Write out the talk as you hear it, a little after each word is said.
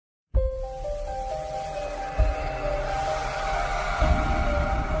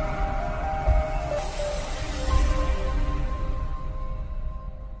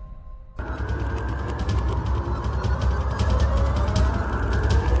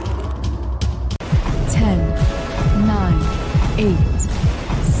8,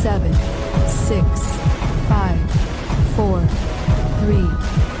 7, 6, 5, 4, 3,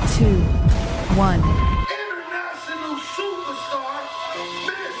 2, 1. International superstar,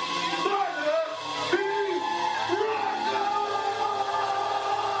 Miss Butter B. Rocker.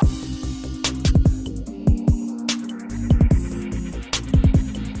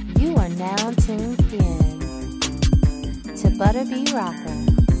 You are now tuned in to Butter B. Rocker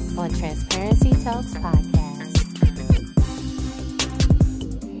on Transparency Talks Podcast.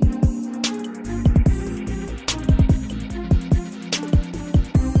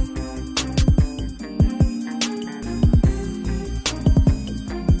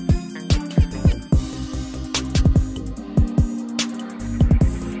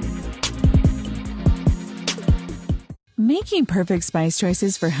 Making perfect spice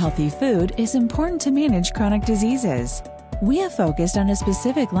choices for healthy food is important to manage chronic diseases. We have focused on a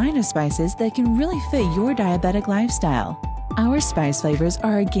specific line of spices that can really fit your diabetic lifestyle. Our spice flavors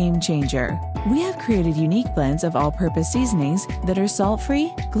are a game changer. We have created unique blends of all-purpose seasonings that are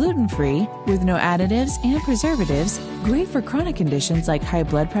salt-free, gluten-free, with no additives and preservatives, great for chronic conditions like high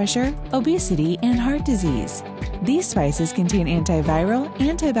blood pressure, obesity, and heart disease. These spices contain antiviral,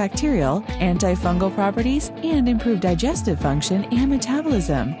 antibacterial, antifungal properties, and improve digestive function and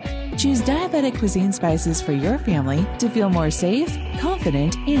metabolism. Choose diabetic cuisine spices for your family to feel more safe,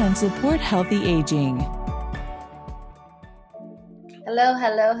 confident, and support healthy aging.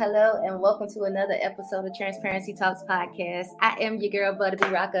 Hello, and welcome to another episode of Transparency Talks Podcast. I am your girl, Butter B.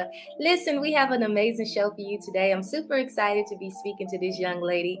 Rocker. Listen, we have an amazing show for you today. I'm super excited to be speaking to this young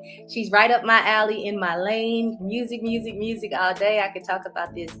lady. She's right up my alley, in my lane. Music all day. I could talk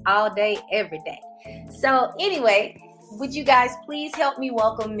about this all day, every day. So anyway, would you guys please help me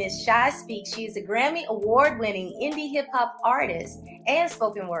welcome Miss Shy Speaks. She is a Grammy Award-winning indie hip-hop artist and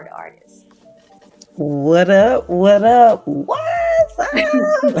spoken word artist. What up? What's up?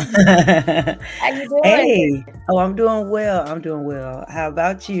 How you doing? Hey. Oh, I'm doing well. How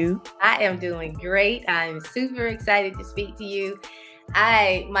about you? I am doing great. I'm super excited to speak to you.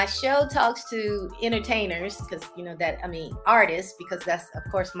 My show talks to entertainers because, artists, because that's, of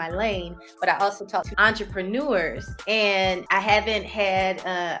course, my lane. But I also talk to entrepreneurs. And I haven't had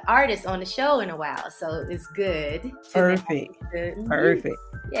artists on the show in a while. So it's good. Perfect.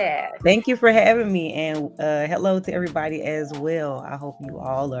 Yeah. Thank you for having me. And hello to everybody as well. I hope you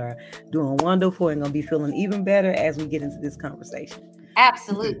all are doing wonderful and going to be feeling even better as we get into this conversation.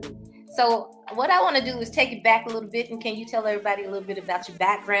 Absolutely. So what I want to do is take it back a little bit. And can you tell everybody a little bit about your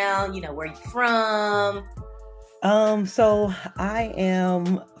background? Where you're from? So I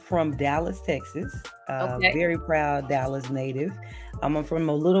am from Dallas, Texas. Okay. Very proud Dallas native. I'm from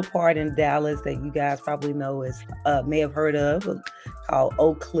a little part in Dallas that you guys probably know may have heard of, called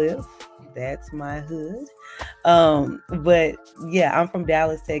Oak Cliff. That's my hood. But yeah, I'm from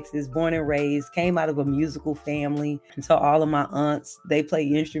Dallas, Texas, born and raised, came out of a musical family. And so all of my aunts, they play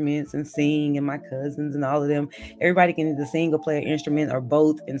instruments and sing, and my cousins and all of them, everybody can either sing or play an instrument or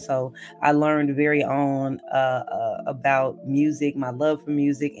both. And so I learned very on about music, my love for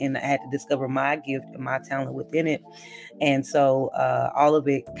music, and I had to discover my gift and my talent within it. And so all of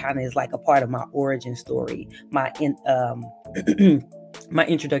it kind of is like a part of my origin story, my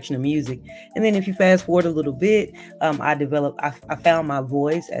introduction to music. And then if you fast forward a little bit, I found my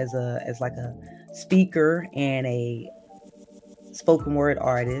voice as like a speaker and a spoken word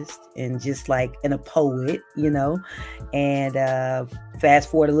artist and just like a poet, and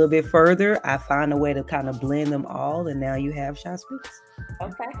fast forward a little bit further, I found a way to kind of blend them all, and now you have Shy Speaks.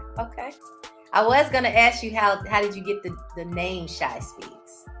 Okay. I was going to ask you, how did you get the name Shy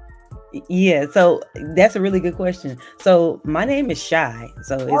Speaks? Yeah, so that's a really good question. So my name is Shy.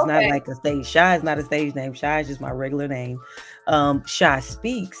 So it's not like a stage. Shy is not a stage name. Shy is just my regular name. Shy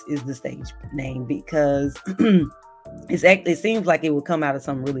Speaks is the stage name because it seems like it would come out of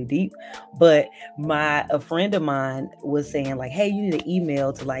something really deep. But a friend of mine was saying like, hey, you need an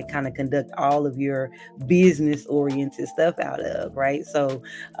email to like kind of conduct all of your business oriented stuff out of, right? So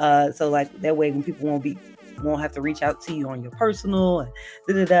like that way when people won't have to reach out to you on your personal and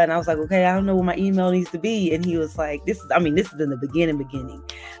and I was like, okay, I don't know what my email needs to be. And he was like, this is in the beginning.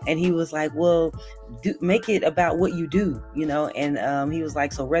 And he was like, well, make it about what you do, and he was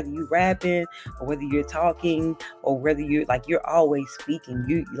like, so whether you rapping or whether you're talking or whether you're always speaking,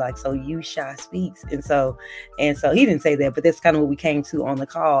 you Shy Speaks. And so he didn't say that, but that's kind of what we came to on the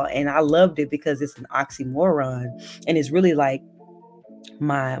call. And I loved it because it's an oxymoron, and it's really like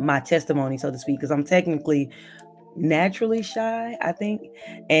my testimony, so to speak, because I'm technically naturally shy, I think.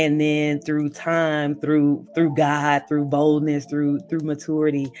 And then through time, through God, through boldness, through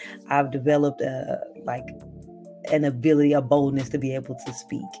maturity, I've developed an ability, a boldness to be able to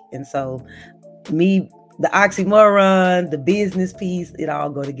speak. And so the oxymoron, the business piece, it all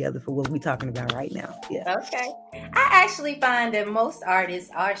go together for what we're talking about right now. Yeah. Okay. I actually find that most artists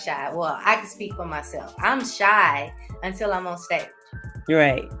are shy. Well, I can speak for myself. I'm shy until I'm on stage.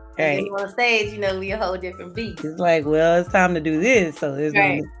 Right. And on stage, we a whole different beast. It's like, well, it's time to do this. So there's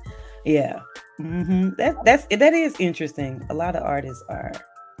yeah. Mm-hmm. That is interesting. A lot of artists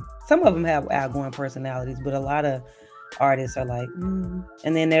some of them have outgoing personalities, but a lot of artists are like,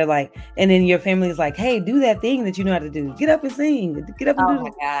 and then they're like, and then your family is like, hey, do that thing that you know how to do. Get up and sing. Get up and do it. Oh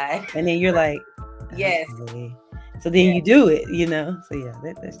my God. And then you're like, yes. Okay. So then you do it, So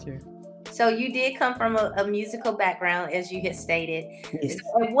yeah, that's true. So you did come from a musical background, as you had stated. Yes.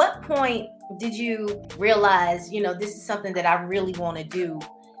 So at what point did you realize, this is something that I really want to do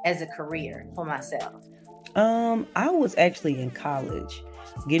as a career for myself? I was actually in college,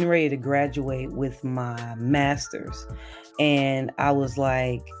 getting ready to graduate with my master's. And I was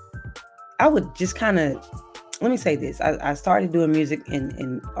like, I would just kind of, let me say this. I started doing music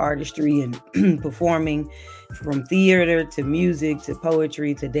and artistry and performing, from theater to music to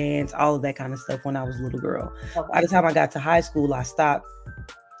poetry to dance, all of that kind of stuff when I was a little girl. Okay. By the time I got to high school, I stopped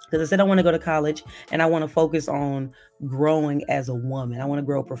because I said I want to go to college and I want to focus on growing as a woman. I want to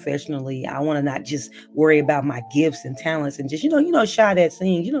grow professionally. I want to not just worry about my gifts and talents and just, shy that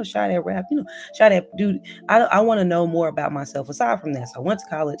sings, shy that rap, shy that dude. I want to know more about myself aside from that. So I went to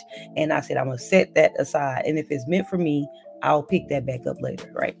college and I said, I'm going to set that aside. And if it's meant for me, I'll pick that back up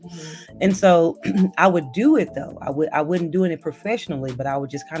later. Right. Mm-hmm. And so I would do it though. I wouldn't do it professionally, but I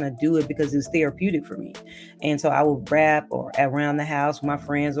would just kind of do it because it was therapeutic for me. And so I would rap or around the house when my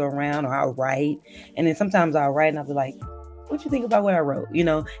friends are around, or I'll write. And then sometimes I'll write and I'll be like, what you think about what I wrote?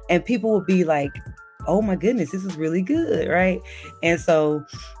 And people would be like, oh my goodness, this is really good. Right. And so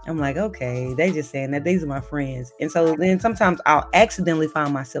I'm like, okay, they just saying that these are my friends. And so then sometimes I'll accidentally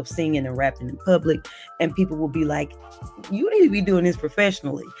find myself singing and rapping in public, and people will be like, you need to be doing this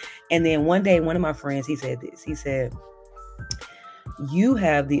professionally. And then one day, one of my friends, he said this, he said, you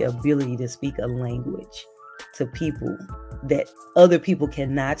have the ability to speak a language to people that other people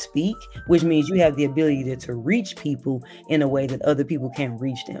cannot speak, which means you have the ability to reach people in a way that other people can't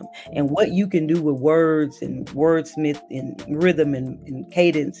reach them. And what you can do with words and wordsmith and rhythm and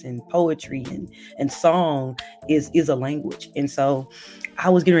cadence and poetry and song is a language. And so I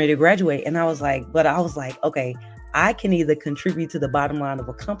was getting ready to graduate and I was like, okay, I can either contribute to the bottom line of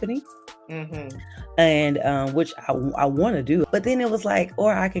a company, and which I want to do. But then it was like,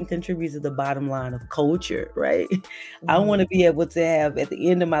 or I can contribute to the bottom line of culture, right? I want to be able to have at the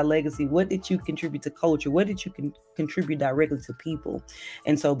end of my legacy, what did you contribute to culture? What did you contribute directly to people?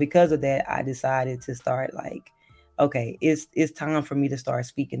 And so because of that, I decided to start like, okay, it's time for me to start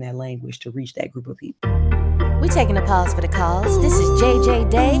speaking that language to reach that group of people. We're taking a pause for the cause. This is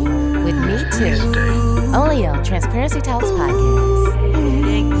JJ Day with Me Too. Only on Transparency Talks Podcast.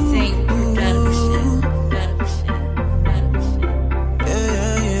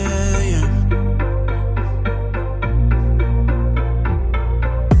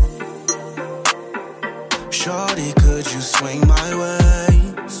 Shorty, could you swing my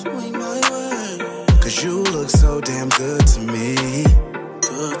way? Swing my way. Cause you look so damn good to me.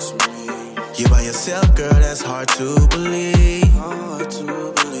 Good to me. You by yourself, girl, that's hard to believe. Hard to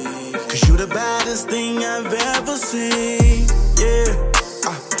believe. Cause you the baddest thing I've ever seen. Yeah.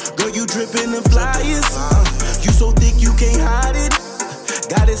 Girl, you drippin' the flyest. You so thick you can't hide it.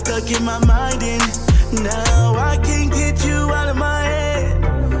 Got it stuck in my mind and now I can't get you out of my head.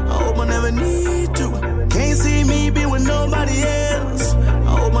 I hope I never need to. Can't see me be with nobody else.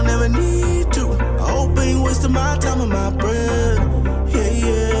 I hope I never need to. I hope I ain't wasting my time and my breath.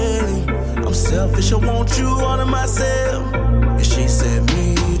 Yeah. I'm selfish, I want you all to myself. And she said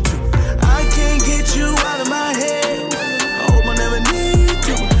me too. I can't get you out of my head. I hope I never need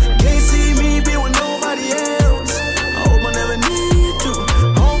to. Can't see me be with nobody else. I hope I never need to.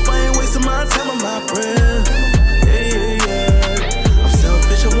 I hope I ain't wasting my time and my breath. Yeah. I'm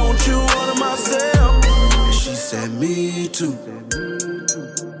selfish, I want you all to myself. And she said me too.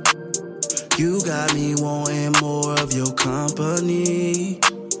 You got me wanting more of your company.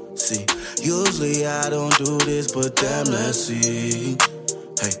 See, usually I don't do this, but damn, let's see.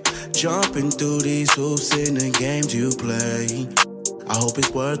 Hey, jumping through these hoops in the games you play. I hope it's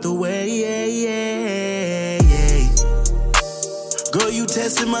worth the wait. Girl, you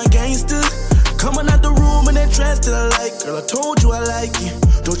testing my gangsters. Coming out the room in that dress that I like. Girl, I told you I like you.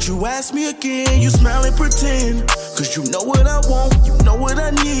 Don't you ask me again, you smile and pretend. Cause you know what I want, you know what I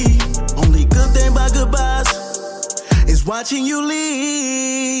need. Only good thing about goodbyes is watching you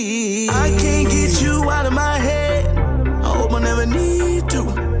leave. I can't get you out of my head.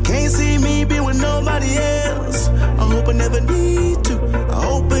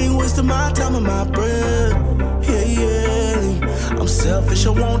 my time and my breath. Yeah, yeah. I'm selfish,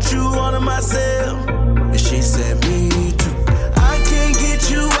 I want you all to myself. And she said, me too. I can't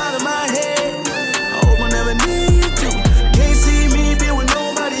get you out of my head. I hope I never need to. Can't see me be with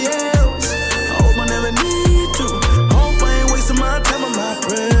nobody else. I hope I never need to. Hope I ain't wasting my time and my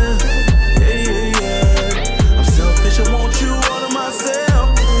breath. Yeah, yeah, yeah. I'm selfish, I want you all to myself.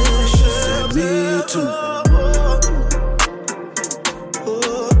 And she said, me too.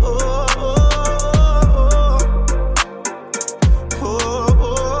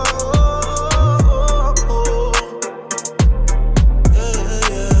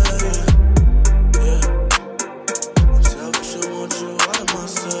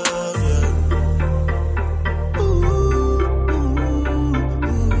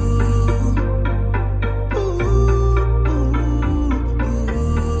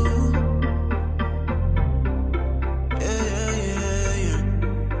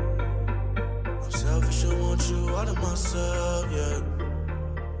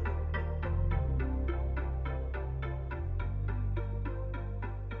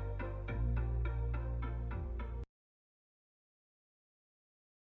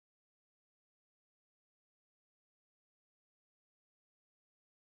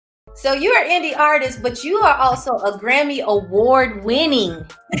 So you're an indie artist, but you are also a Grammy award-winning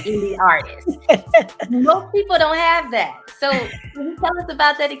indie artist. Most people don't have that. So can you tell us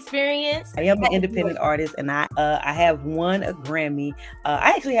about that experience? I am an independent artist, and I have won a Grammy.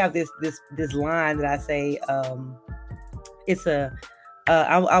 I actually have this line that I say. It's a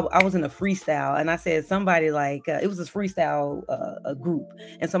I was in a freestyle, and I said somebody like it was this freestyle a group,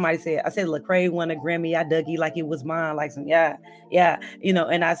 and somebody said, I said Lecrae won a Grammy, I Dougie like it was mine, like some yeah, you know.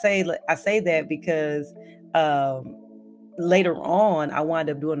 And I say that because later on I wound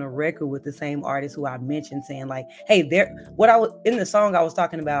up doing a record with the same artist who I mentioned, saying like, hey, what I was in the song I was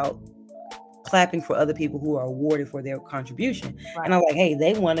talking about clapping for other people who are awarded for their contribution. Right. And I'm like, hey,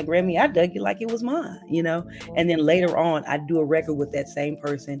 they won a Grammy, I dug it like it was mine, you know? And then later on, I do a record with that same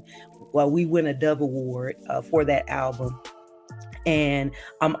person. Well, we win a Dove Award for that album. And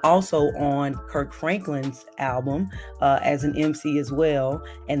I'm also on Kirk Franklin's album as an MC as well.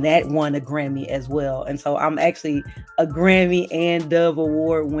 And that won a Grammy as well. And so I'm actually a Grammy and Dove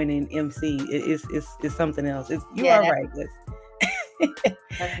Award winning MC. It's something else. You are right.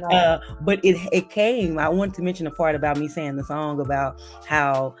 But it came. I wanted to mention the part about me saying the song about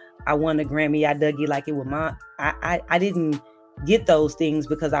how I won the Grammy, I dug it like it was mine. I didn't get those things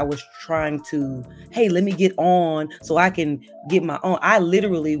because I was trying to, hey, let me get on so I can get my own. I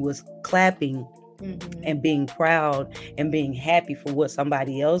literally was clapping and being proud and being happy for what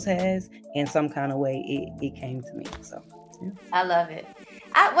somebody else has. In some kind of way, it came to me. So yeah. I love it.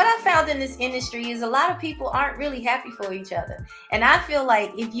 What I found in this industry is a lot of people aren't really happy for each other. And I feel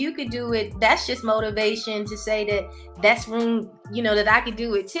like if you could do it, that's just motivation to say that that's room, you know, that I could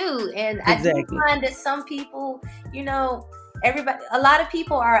do it too. And exactly. I do find that some people, you know, a lot of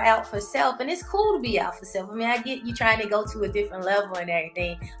people are out for self, and it's cool to be out for self. I mean, I get you trying to go to a different level and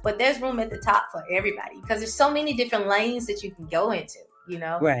everything, but there's room at the top for everybody because there's so many different lanes that you can go into, you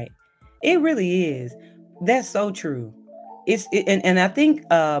know? Right. It really is. That's so true. And I think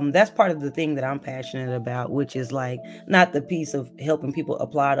that's part of the thing that I'm passionate about, which is like not the piece of helping people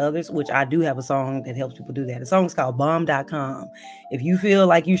applaud others, which I do have a song that helps people do that. The song's called Bomb.com. If you feel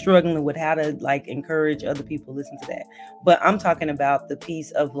like you're struggling with how to like encourage other people, listen to that. But I'm talking about the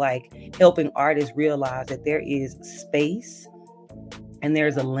piece of like helping artists realize that there is space and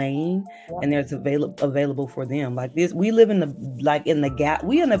there's a lane and there's available for them. Like this, we live in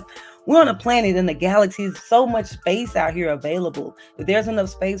we're on a planet in the galaxy. There's so much space out here available. If there's enough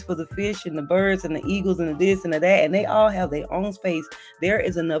space for the fish and the birds and the eagles and the this and the that, and they all have their own space, there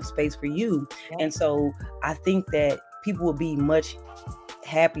is enough space for you. And so I think that people will be much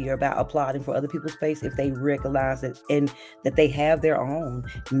happier about applauding for other people's space if they recognize it and that they have their own.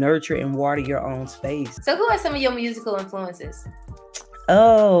 Nurture and water your own space. So who are some of your musical influences?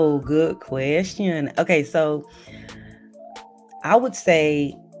 Oh, good question. Okay, so I would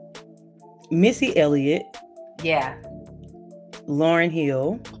say Missy Elliott. Yeah. Lauryn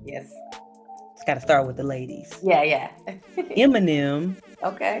Hill. Yes. It's got to start with the ladies. Yeah. Eminem.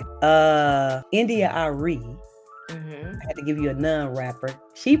 Okay. India Arie. I had to give you a non-rapper.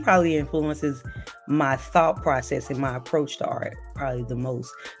 she probably influences my thought process and my approach to art probably the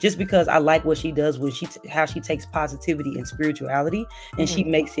most, just because I like what she does when how she takes positivity and spirituality and she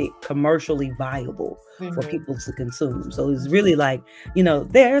makes it commercially viable for people to consume. So it's really like,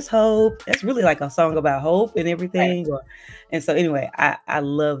 there's hope. That's really like a song about hope and everything. Right. And so anyway, I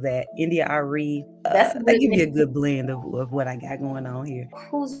love that. India.Arie, they give me a good blend of what I got going on here.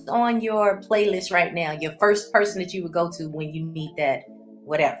 Who's on your playlist right now? Your first person that you would go to when you need that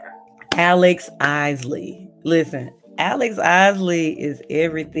whatever? Alex Isley. Listen, Alex Isley is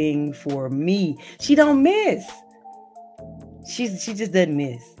everything for me. She don't miss. She just doesn't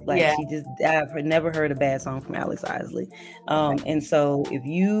miss. I've never heard a bad song from Alex Isley. And so if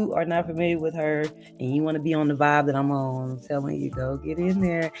you are not familiar with her and you want to be on the vibe that I'm on, I'm telling you, go get in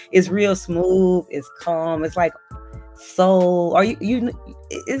there. It's real smooth. It's calm. It's like soul. It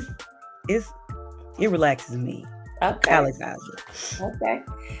relaxes me. Okay. Alex Isley. Okay.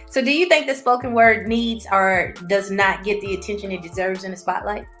 So do you think the spoken word needs or does not get the attention it deserves in the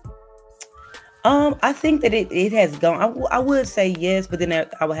spotlight? I think that it has gone. I would say yes, but then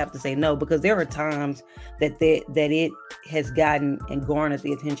I would have to say no, because there are times that it has gotten and garnered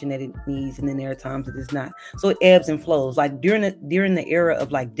the attention that it needs, and then there are times that it's not. So it ebbs and flows. Like during the era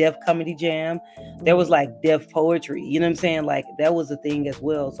of like Def Comedy Jam, there was like Def Poetry. You know what I'm saying? Like that was a thing as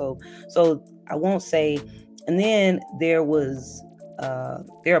well. So I won't say. And then there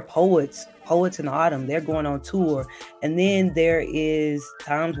are poets in autumn. They're going on tour. And then there is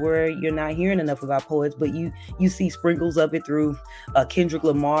times where you're not hearing enough about poets, but you see sprinkles of it through Kendrick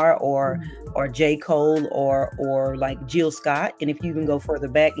Lamar or J. Cole or like Jill Scott. And if you even go further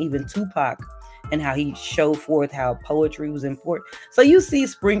back, even Tupac, and how he showed forth how poetry was important. So you see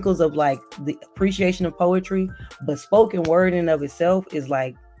sprinkles of like the appreciation of poetry, but spoken word in of itself is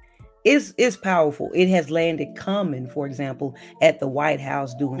like, it's powerful. It has landed Common, for example, at the White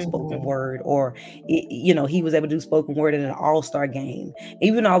House doing spoken word, or he was able to do spoken word in an all-star game,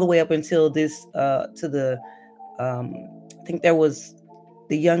 even all the way up until this I think there was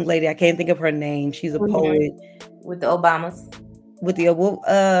the young lady, I can't think of her name. She's a poet with the Obamas. With the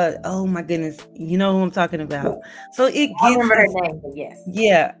oh my goodness, you know who I'm talking about. So it gets, I remember her name, but yes.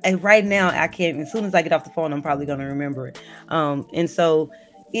 Yeah, and right now I can't. As soon as I get off the phone, I'm probably going to remember it. And so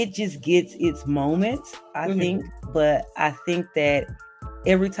it just gets its moments, I think. But I think that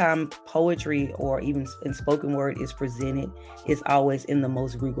every time poetry or even in spoken word is presented, it's always in the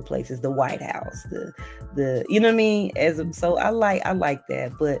most regal places, the White House, the you know what I mean? So I like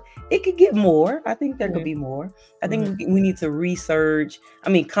that, but it could get more. I think there could be more. I think we need to research. I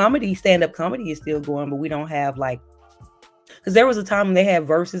mean, stand-up comedy is still going, but we don't have because there was a time when they had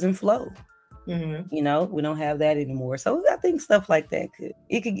verses and flow. We don't have that anymore. So I think stuff like that could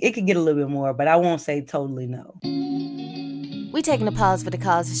get a little bit more, but I won't say totally no. We taking a pause for the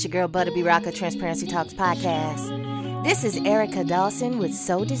cause. It's your girl Butter B. Rocker, Transparency Talks podcast. This is Erica Dawson with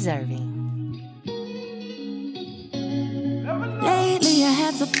So Deserving. Lately I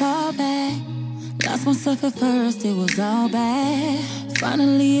had to fall back. Lost myself at first, it was all bad.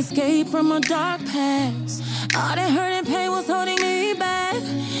 Finally escaped from a dark past. All that hurt and pain was holding me back.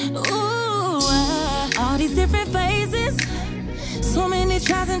 All these different phases, so many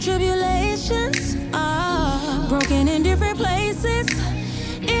trials and tribulations, broken in different places,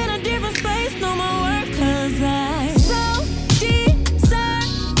 in a different space, no more work, 'cause I so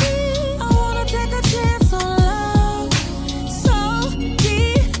deserve it. I wanna take a chance on love, so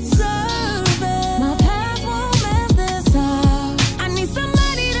deserve it. My past won't mess this up. I need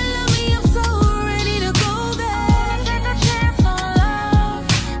somebody to love me, I'm so ready to go there. Take a chance on love.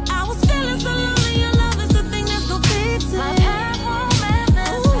 I was feeling so lonely, your love is the thing that's gonna fix it. My past won't mess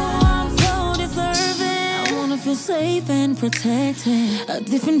this up. I'm so deserving. I wanna feel safe and protected. A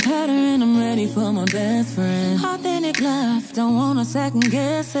different pattern, I'm ready for my best friend. Authentic love, don't wanna second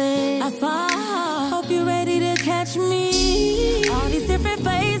guess it. I fall, hope you're ready to catch me. All these different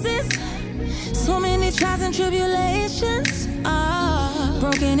phases, so many trials and tribulations,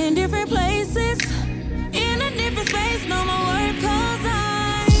 broken in different places, in a different space, no more work, 'cause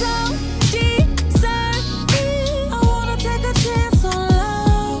I so deserve it. I wanna take a chance on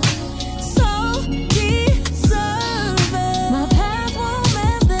love, so deserve it. My past won't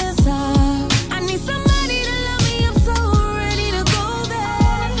mess this up. I need somebody to love me, I'm so ready to go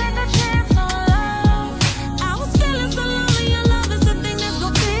there. Take a chance on love. I was feeling so lonely, your love is the thing that's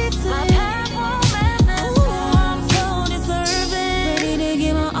gonna fix it. My past won't mess this up. I'm so deserving. Ready to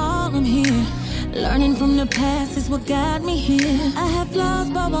give my all, I'm here. Learning from the past is what got me here. I have flaws,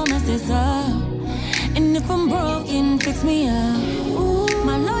 but won't mess this up. And if I'm broken, fix me up.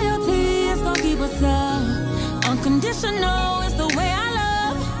 My loyalty is gonna keep us up. Unconditional is the way I love.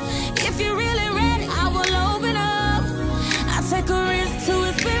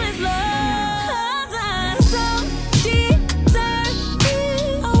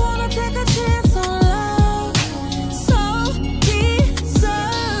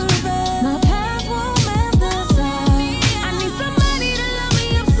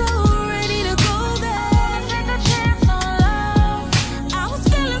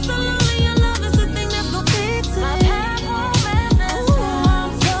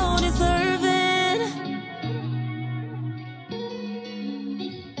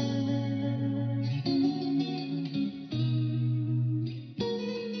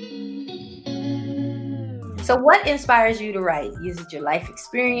 So what inspires you to write? Is it your life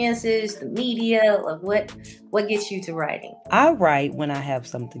experiences, the media? Like what gets you to writing? I write when I have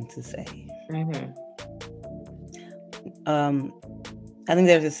something to say. Mm-hmm. I think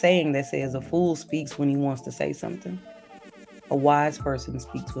there's a saying that says a fool speaks when he wants to say something. A wise person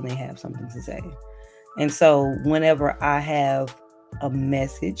speaks when they have something to say. And so whenever I have a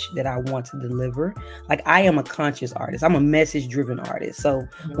message that I want to deliver, like I am a conscious artist. I'm a message driven artist. So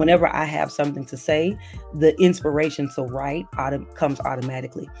whenever I have something to say, the inspiration to write comes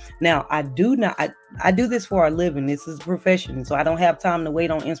automatically. Now I do this for a living. This is a profession. So I don't have time to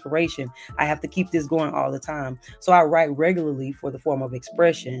wait on inspiration. I have to keep this going all the time. So I write regularly for the form of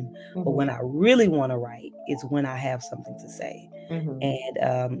expression. Mm-hmm. But when I really want to write, it's when I have something to say. Mm-hmm. And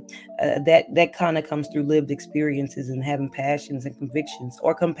that kind of comes through lived experiences and having passions and convictions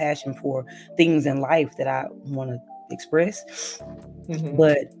or compassion for things in life that I want to express. Mm-hmm.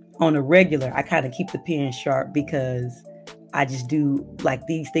 But on a regular, I kind of keep the pen sharp because I just do like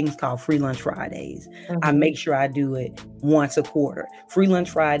these things called Free Lunch Fridays. Mm-hmm. I make sure I do it once a quarter. Free Lunch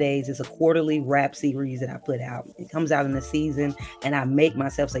Fridays is a quarterly rap series that I put out. It comes out in the season and I make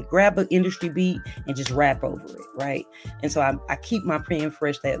myself say, grab an industry beat and just rap over it, right? And so I keep my pen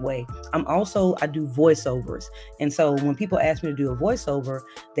fresh that way. I do voiceovers. And so when people ask me to do a voiceover,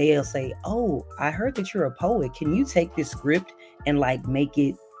 they'll say, oh, I heard that you're a poet. Can you take this script and like make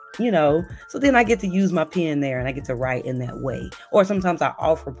it, so then I get to use my pen there and I get to write in that way. Or sometimes I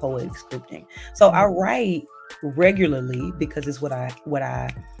offer poetic scripting. So I write regularly because it's what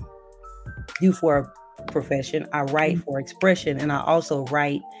I do for a profession. I write for expression, and I also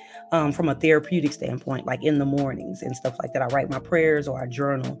write from a therapeutic standpoint, like in the mornings and stuff like that. I write my prayers or I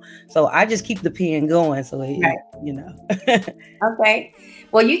journal. So I just keep the pen going. So, Okay.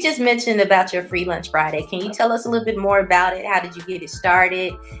 Well, you just mentioned about your Free Lunch Friday. Can you tell us a little bit more about it? How did you get it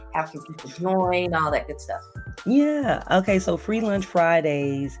started? How can people join? All that good stuff. Yeah. Okay. So Free Lunch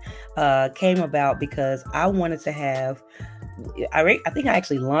Fridays came about because I wanted to have, I think I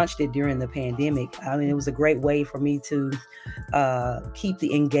actually launched it during the pandemic. I mean, it was a great way for me to keep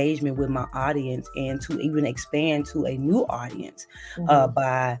the engagement with my audience and to even expand to a new audience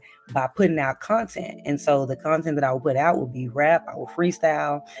by putting out content. And so the content that I would put out would be rap. I would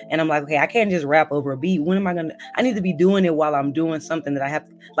freestyle. And I'm like, okay, I can't just rap over a beat. When am I going to, I need to be doing it while I'm doing something that I have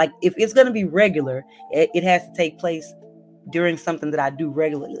to, like, if it's going to be regular, it has to take place during something that I do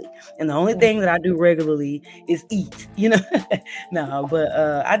regularly. And the only thing that I do regularly is eat, No, but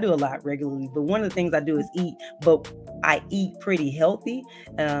I do a lot regularly. But one of the things I do is eat, but I eat pretty healthy,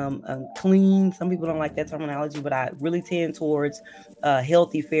 clean. Some people don't like that terminology, but I really tend towards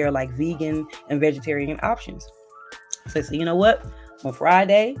healthy fare, like vegan and vegetarian options. So you know what? On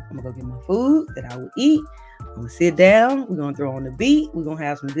Friday, I'm gonna go get my food that I will eat. I'm gonna sit down, we're gonna throw on the beat, we're gonna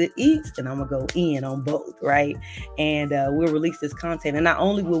have some good eats, and I'm gonna go in on both, right? And we'll release this content. And not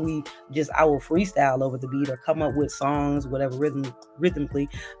only will I will freestyle over the beat or come up with songs, whatever rhythmically,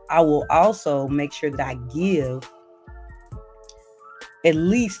 I will also make sure that I give at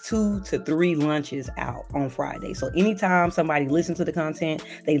least 2 to 3 lunches out on Friday. So anytime somebody listens to the content,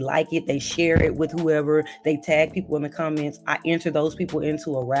 they like it, they share it with whoever, they tag people in the comments, I enter those people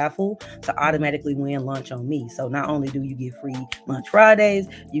into a raffle to automatically win lunch on me. So not only do you get Free Lunch Fridays,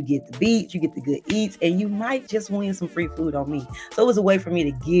 you get the beats, you get the good eats, and you might just win some free food on me. So it was a way for me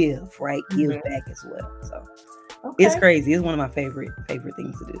to give, right? Give back as well. So It's crazy. It's one of my favorite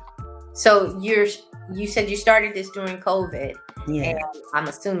things to do. So you said you started this during COVID. Yeah. And I'm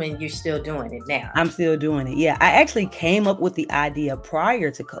assuming you're still doing it now. I'm still doing it. Yeah. I actually came up with the idea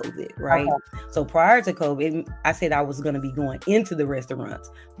prior to COVID, right? Okay. So prior to COVID, I said I was going to be going into the restaurants,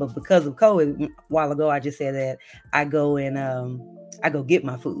 but because of COVID, a while ago, I just said that I go and I go get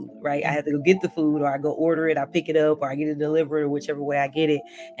my food, right? I have to go get the food, or I go order it, I pick it up, or I get it delivered, or whichever way I get it.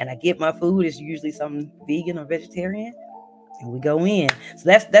 And I get my food. It's usually something vegan or vegetarian. And we go in. So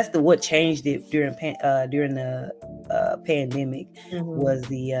that's what changed it during the pandemic was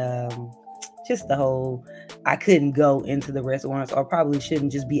the just the whole, I couldn't go into the restaurants, or probably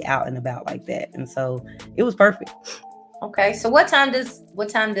shouldn't just be out and about like that. And so it was perfect. Okay. So what time does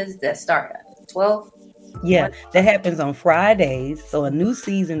that start at? 12? Yeah, that happens on Fridays. So a new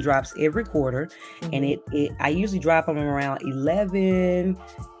season drops every quarter, and I usually drop them around 11,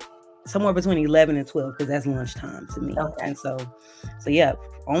 somewhere between 11 and 12, because that's lunchtime to me. Okay. And so yeah,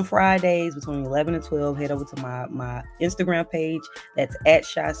 on Fridays between 11 and 12, head over to my Instagram page. That's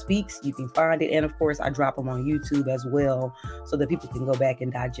 @ShySpeaks. You can find it. And of course, I drop them on YouTube as well, so that people can go back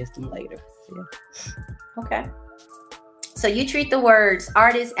and digest them later. Yeah. Okay. So you treat the words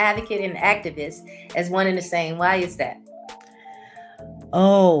artist, advocate, and activist as one and the same. Why is that?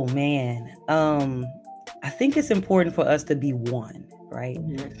 Oh, man. I think it's important for us to be one, right?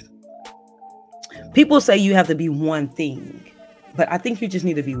 People say you have to be one thing, but I think you just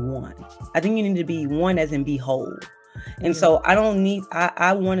need to be one. I think you need to be one as in be whole. And so I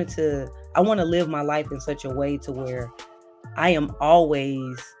want to live my life in such a way to where I am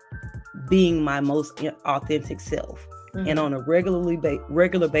always being my most authentic self. And on a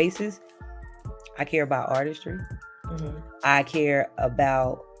regular basis, I care about artistry. I care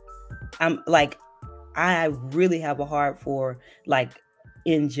about, I really have a heart for like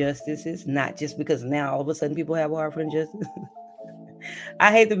injustices, not just because now all of a sudden people have a heart for injustice.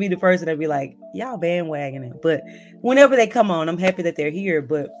 I hate to be the person that be like, y'all bandwagoning, but whenever they come on, I'm happy that they're here.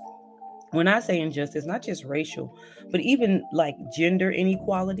 But when I say injustice, not just racial, but even like gender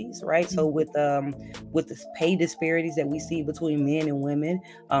inequalities, right? So with the pay disparities that we see between men and women,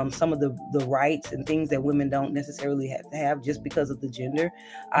 some of the rights and things that women don't necessarily have to have just because of the gender,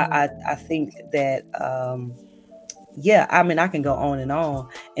 I think that I can go on and on.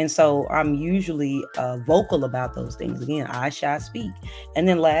 And so I'm usually vocal about those things. Again, I shall speak. And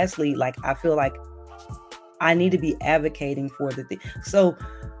then lastly, like I feel like I need to be advocating for the thing. So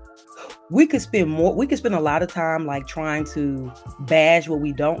we could spend a lot of time like trying to bash what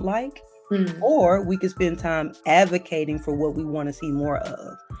we don't like, or we could spend time advocating for what we want to see more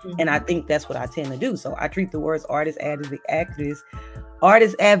of. And I think that's what I tend to do. So I treat the words artist, advocate, activist,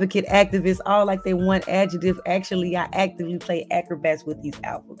 all like they one adjective. Actually, I actively play acrobats with these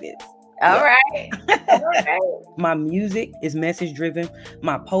alphabets. All right. My music is message driven.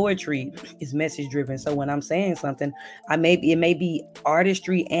 My poetry is message driven. So when I'm saying something, it may be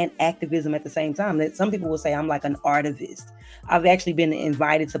artistry and activism at the same time. That some people will say I'm like an artivist. I've actually been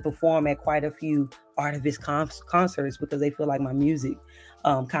invited to perform at quite a few artivist concerts because they feel like my music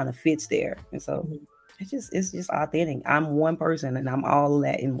kind of fits there. And so it's just authentic. I'm one person and I'm all of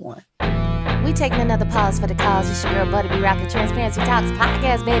that in one. We taking another pause for the cause. It's your girl Butter B Rocka Transparency Talks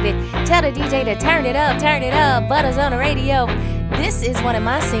podcast, baby. Tell the DJ to turn it up. Butter's on the radio. This is one of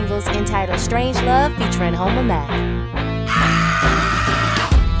my singles entitled Strange Love featuring Homer Mack.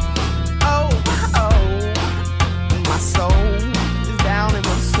 My soul is down in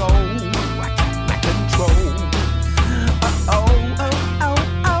my soul. I can't control.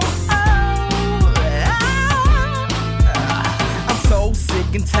 I'm so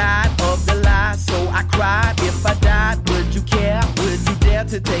sick and tired of the lies, so I cried. If I died, would you care? Would you dare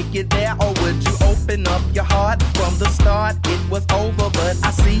to take it there? Or would you open up your heart? From the start, it was over, but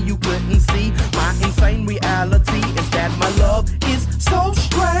I see you couldn't see. My insane reality is that my love is so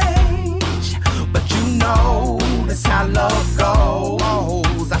strange. But you know, that's how love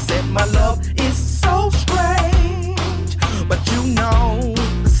goes. I said my love is so strange. But you know,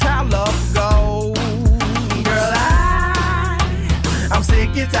 that's how love goes. Girl, I'm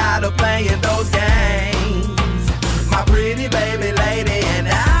sick and tired of playing those games. My pretty baby lady and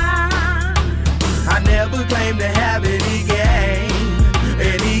I never claimed to have any game.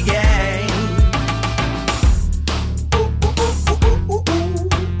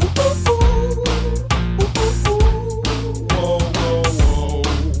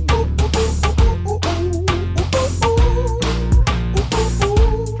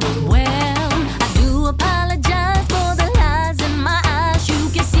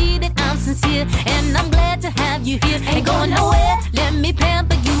 And I'm glad to have you here. Ain't going nowhere. Let me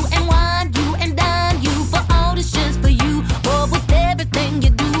pamper you and wine you and dine you. For all this just for you. Or with everything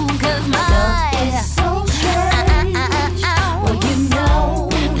you do. Cause my love is so strange. Well, you know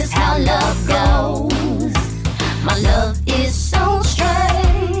that's how love goes. My love is so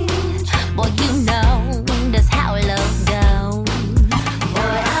strange. Boy, you know that's how love goes.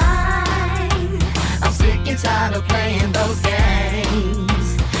 Boy, I'm sick and tired of playing those games.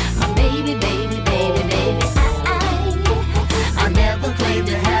 Baby, I never claimed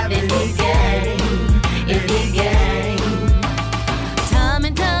to have any game. Time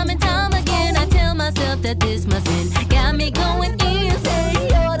and time again, I tell myself that this must end. Got me going easy,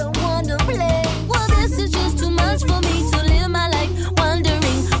 you're the one to blame. Well, this is just too much for me to live my life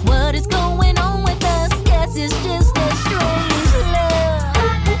wondering what is going on with us. Guess it's just a strange love.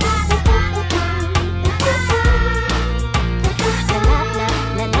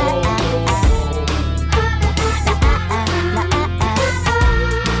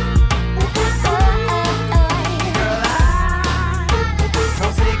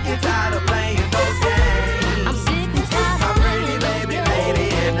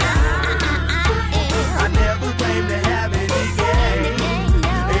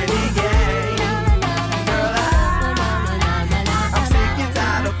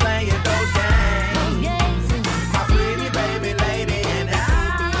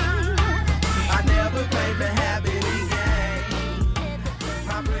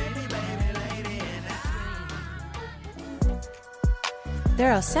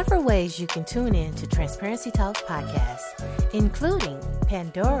 There are several ways you can tune in to Transparency Talks podcast, including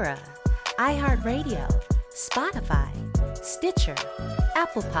Pandora, iHeartRadio, Spotify, Stitcher,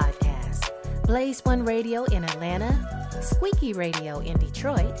 Apple Podcasts, Blaze One Radio in Atlanta, Squeaky Radio in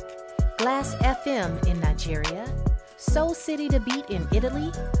Detroit, Glass FM in Nigeria, Soul City The Beat in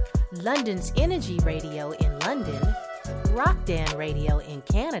Italy, London's Energy Radio in London, Rockdan Radio in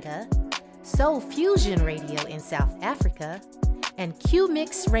Canada, Soul Fusion Radio in South Africa, and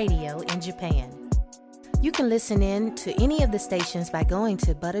Q-Mix Radio in Japan. You can listen in to any of the stations by going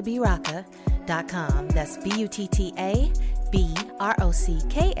to butterbyrocka.com. That's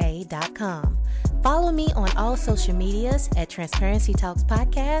BUTTABROCKA.com. Follow me on all social medias at Transparency Talks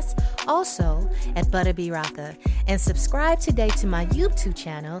Podcast, also at Butterbyrocka, and subscribe today to my YouTube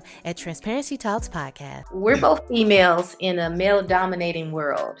channel at Transparency Talks Podcast. We're both females in a male-dominating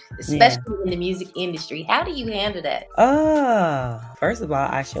world, especially in the music industry. How do you handle that? First of all,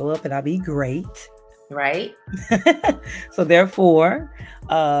 I show up and I be great. Right. So therefore,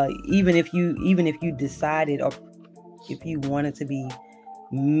 even if you decided or if you wanted to be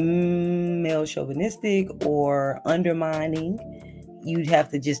male chauvinistic or undermining, you'd have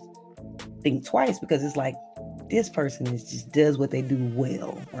to just think twice, because it's like, this person just does what they do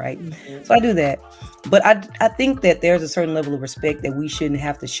well, right? Mm-hmm. So I do that. But I think that there's a certain level of respect that we shouldn't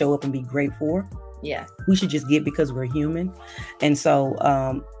have to show up and be great for. Yeah. We should just get because we're human. And so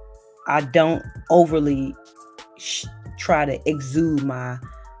I don't overly try to exude my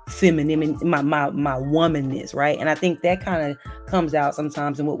femininity, my womanness, right? And I think that kind of comes out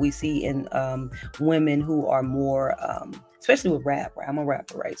sometimes in what we see in women who are more, especially with rap, right? I'm a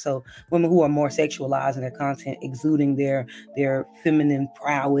rapper, right? So women who are more sexualized in their content, exuding their feminine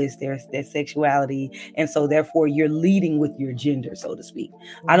prowess, their sexuality. And so therefore you're leading with your gender, so to speak.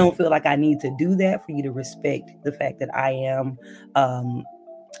 Mm-hmm. I don't feel like I need to do that for you to respect the fact that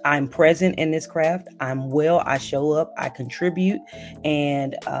I'm present in this craft. I'm well. I show up. I contribute.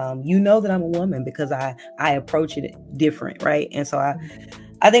 And you know that I'm a woman because I approach it different, right? And so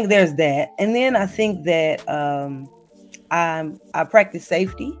I think there's that. And then I think that I practice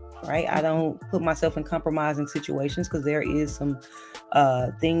safety, right? I don't put myself in compromising situations, because there is some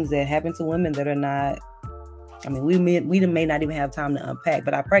things that happen to women that are not, I mean, we may not even have time to unpack,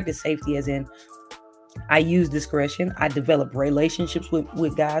 but I practice safety as in, I use discretion. I develop relationships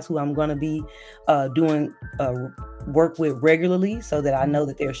with guys who I'm going to be doing work with regularly, so that I know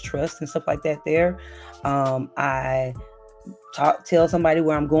that there's trust and stuff like that there. I tell somebody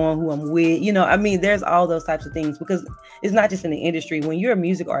where I'm going, who I'm with, I mean, there's all those types of things, because it's not just in the industry. When you're a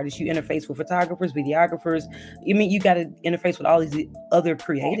music artist, you interface with photographers, videographers. I mean, you got to interface with all these other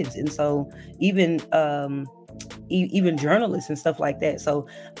creatives. And so even journalists and stuff like that. So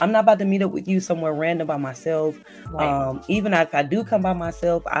I'm not about to meet up with you somewhere random by myself. Right. Even if I do come by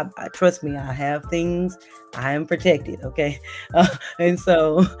myself, I trust me, I have things. I am protected. Okay. And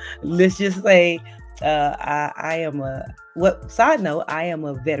so let's just say, I am side note, I am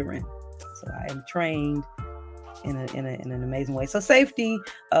a veteran. So I am trained in an amazing way. So safety,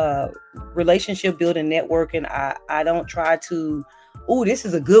 relationship building, networking. I don't try to, oh, this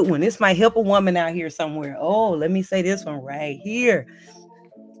is a good one. This might help a woman out here somewhere. Oh, let me say this one right here.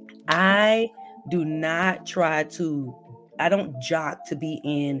 I don't jock to be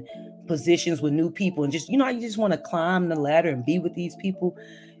in positions with new people and just, you just want to climb the ladder and be with these people.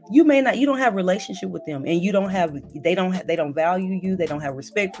 You don't have a relationship with them, and they don't value you. They don't have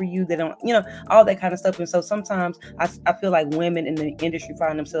respect for you. They don't, all that kind of stuff. And so sometimes I feel like women in the industry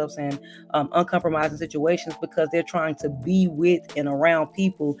find themselves in uncompromising situations because they're trying to be with and around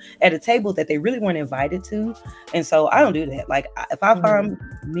people at a table that they really weren't invited to. And so I don't do that. Like, if I find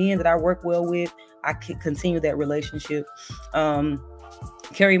men that I work well with, I can continue that relationship.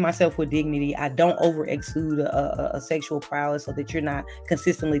 Carry myself with dignity. I don't over exude a sexual prowess, so that you're not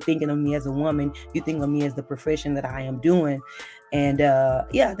consistently thinking of me as a woman. You think of me as the profession that I am doing. And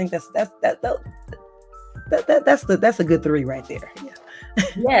I think that's a good 3 right there.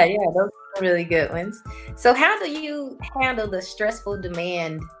 Yeah, those are really good ones. So how do you handle the stressful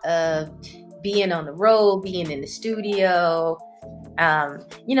demand of being on the road, being in the studio?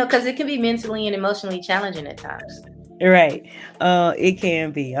 Because it can be mentally and emotionally challenging at times. Right. It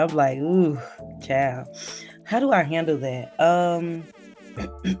can be. I'm like, ooh, child. How do I handle that?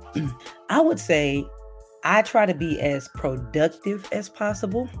 I would say I try to be as productive as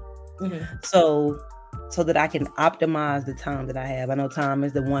possible. Mm-hmm. So so that I can optimize the time that I have. I know time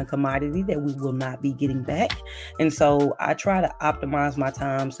is the one commodity that we will not be getting back. And so I try to optimize my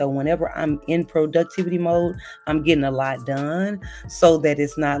time. So whenever I'm in productivity mode, I'm getting a lot done, so that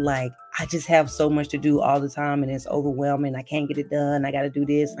it's not like I just have so much to do all the time and it's overwhelming. I can't get it done. I got to do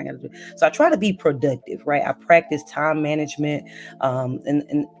this. I got to do. So I try to be productive, right? I practice time management.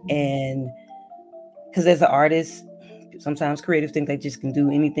 And because as an artist, sometimes creatives think they just can do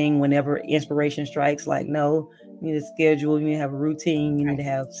anything whenever inspiration strikes. Like, no, you need a schedule, you need to have a routine, you need to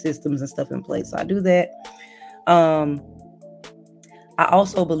have systems and stuff in place. So I do that. I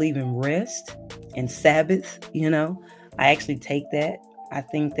also believe in rest and Sabbath. I actually take that. I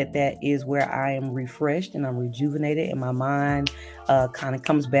think that is where I am refreshed and I'm rejuvenated, and my mind kind of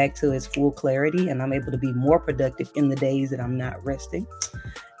comes back to its full clarity, and I'm able to be more productive in the days that I'm not resting.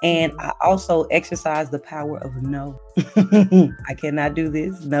 And I also exercise the power of no. I cannot do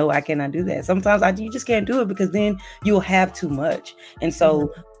this. No, I cannot do that. Sometimes you just can't do it, because then you'll have too much. And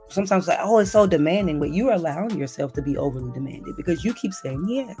so sometimes like, oh, it's so demanding, but you're allowing yourself to be overly demanded because you keep saying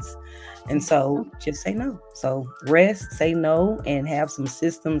yes. And so just say no. So rest, say no, and have some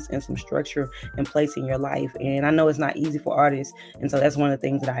systems and some structure in place in your life. And I know it's not easy for artists. And so that's one of the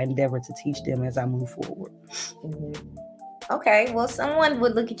things that I endeavor to teach them as I move forward. Okay, well, someone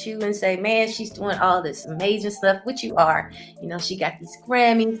would look at you and say, man, she's doing all this amazing stuff, which you are. She got these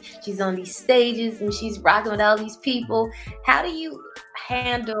Grammys, she's on these stages, and she's rocking with all these people. How do you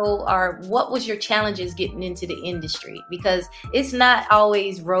handle, or what was your challenges getting into the industry? Because it's not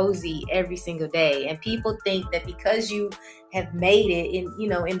always rosy every single day. And people think that because you have made it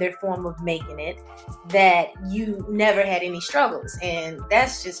in their form of making it, that you never had any struggles. And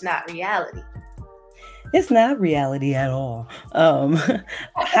that's just not reality. It's not reality at all.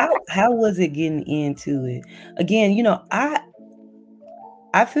 How was it getting into it? Again,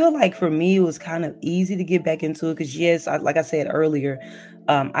 I feel like for me, it was kind of easy to get back into it because, yes, like I said earlier,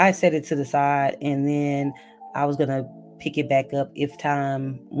 I set it to the side and then I was going to pick it back up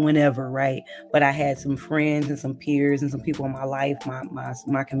whenever, right? But I had some friends and some peers and some people in my life,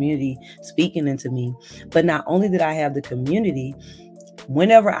 my community speaking into me. But not only did I have the community,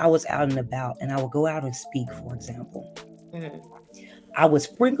 whenever I was out and about and I would go out and speak, for example, I would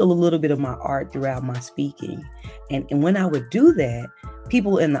sprinkle a little bit of my art throughout my speaking. And when I would do that,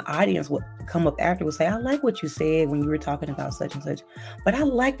 people in the audience would come up after and say, I like what you said when you were talking about such and such, but I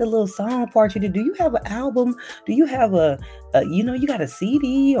like the little song part you did. Do you have an album? Do you have you got a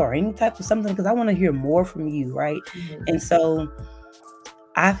CD or any type of something? Because I want to hear more from you, right? And so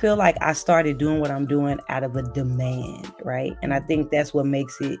I feel like I started doing what I'm doing out of a demand, right? And I think that's what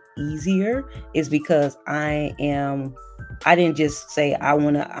makes it easier, is because I didn't just say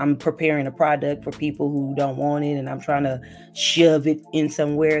I'm preparing a product for people who don't want it and I'm trying to shove it in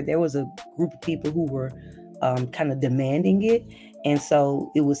somewhere. There was a group of people who were kind of demanding it. And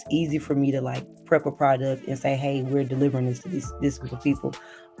so it was easy for me to like prep a product and say, hey, we're delivering this to this group of people.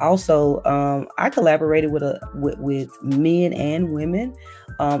 Also, I collaborated with men and women.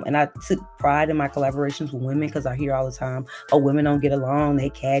 And I took pride in my collaborations with women because I hear all the time, oh, women don't get along, they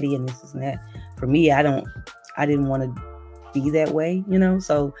catty and this and that. For me, I didn't want to be that way,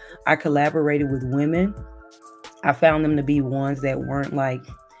 so I collaborated with women. I found them to be ones that weren't like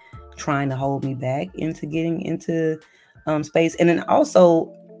trying to hold me back into getting into space. And then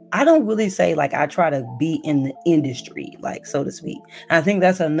also, I don't really say like I try to be in the industry, like, so to speak. And I think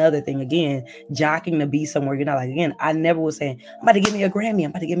that's another thing, again, jockeying to be somewhere you're not. Like, again, I never was saying, I'm about to give me a Grammy. I'm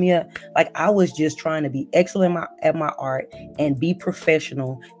about to give me I was just trying to be excellent at my art and be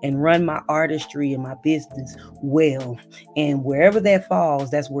professional and run my artistry and my business well. And wherever that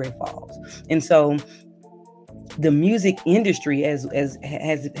falls, that's where it falls. And so the music industry, as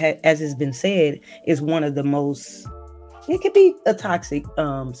has been said, is one of the most, it could be a toxic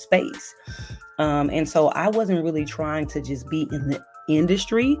space. And so I wasn't really trying to just be in the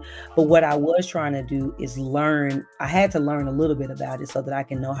industry, but what I was trying to do is learn. I had to learn a little bit about it so that I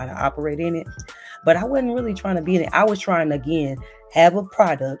can know how to operate in it. But I wasn't really trying to be in it. I was trying to, again, have a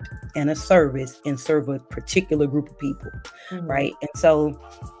product and a service and serve a particular group of people, right? And so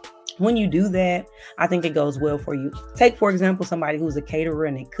when you do that, I think it goes well for you. Take, for example, somebody who's a caterer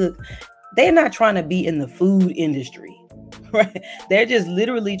and they cook. They're not trying to be in the food industry, right? They're just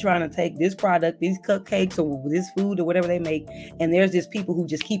literally trying to take this product, these cupcakes or this food or whatever they make. And there's just people who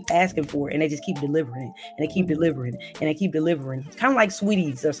just keep asking for it and they just keep delivering it and they keep delivering it and they keep delivering. Kind of like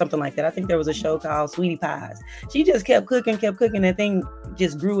Sweeties or something like that. I think there was a show called Sweetie Pies. She just kept cooking. That thing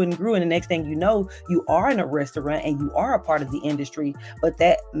just grew and grew. And the next thing you know, you are in a restaurant and you are a part of the industry, but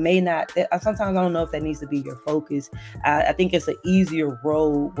that may not, sometimes I don't know if that needs to be your focus. I think it's an easier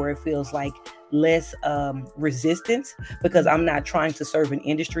road where it feels like less resistance, because I'm not trying to serve an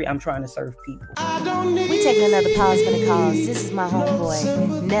industry. I'm trying to serve people. We taking another pause for the cause. This is my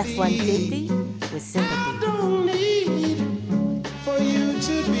homeboy, Neff 150 with Sympathy. I don't need for you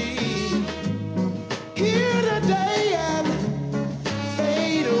to be here today and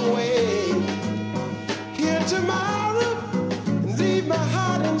fade away. Here tomorrow and leave my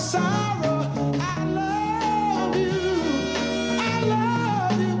heart in sorrow. I love you. I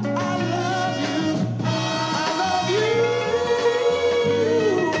love you. I love you. I love you.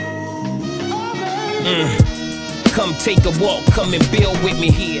 Oh, baby. Come take a walk, come and build with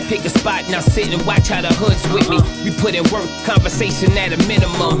me here. Pick a spot, now sit and watch how the hood's with me. We put in work, conversation at a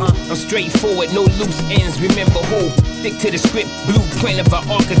minimum. I'm straightforward, no loose ends, remember who? Stick to the script, blueprint of an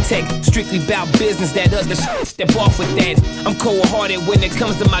architect. Strictly about business, that other shit, step off with that. I'm cold-hearted when it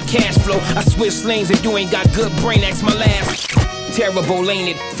comes to my cash flow. I switch lanes if you ain't got good brain, that's my last. Terrible, ain't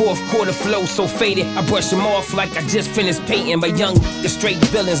it? Fourth quarter flow so faded. I brush them off like I just finished painting. But young, the straight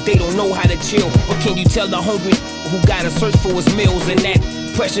villains, they don't know how to chill. What can you tell the hungry who gotta search for his meals and that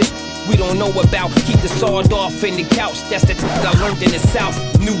precious we don't know about? Keep the sawed off in the couch. That's the I learned in the South.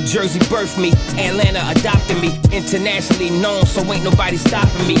 New Jersey birthed me, Atlanta adopted me. Internationally known, so ain't nobody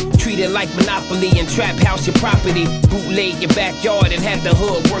stopping me. Treat it like Monopoly and trap house your property. Bootleg your backyard and have the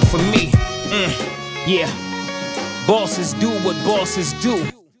hood work for me. Yeah. Bosses do what bosses do.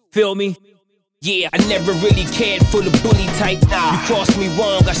 Feel me? Yeah, I never really cared for the bully type. You cross me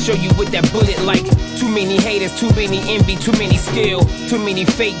wrong, I show you what that bullet like. Too many haters, too many envy, too many skill. Too many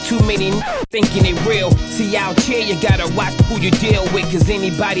fake, too many thinking they real. See out here, you gotta watch who you deal with. Cause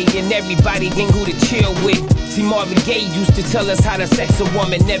anybody and everybody ain't who to chill with. See Marvin Gaye used to tell us how to sex a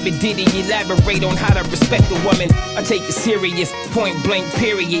woman. Never did he elaborate on how to respect a woman. I take it serious, point blank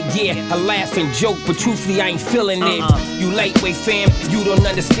period. Yeah, I laugh and joke, but truthfully I ain't feeling it. You lightweight fam, you don't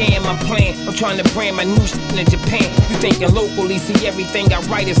understand my plan. I'm trying to brand my new shit in Japan. You thinking locally, see everything I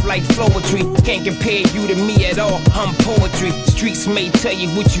write is like poetry. Can't compare you to me at all, I'm poetry. Streets may tell you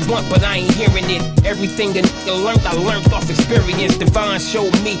what you want, but I ain't hearing it. Everything a nigga learned, I learned off experience. Divine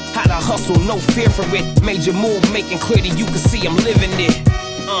showed me how to hustle, no fear for it. Major move, making clear that you can see I'm living it.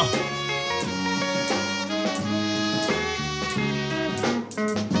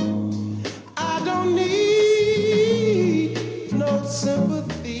 I don't need no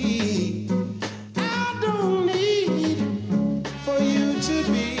sympathy. I don't need for you to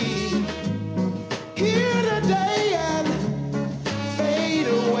be here today and fade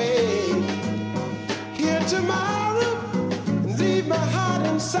away. Here tomorrow and leave my heart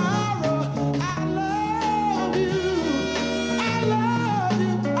in sorrow. I love you. I love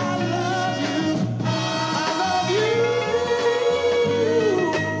you. I love you. I love you.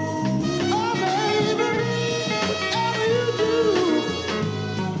 Oh, baby, whatever you do,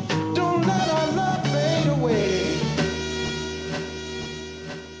 don't let our love fade away.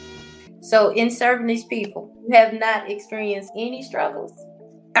 So in serving these people, you have not experienced any struggles?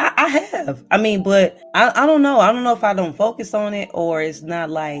 I have. I mean, but I don't know. I don't know if I don't focus on it or it's not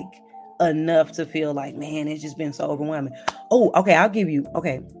like enough to feel like, man, it's just been so overwhelming. Oh, okay. I'll give you.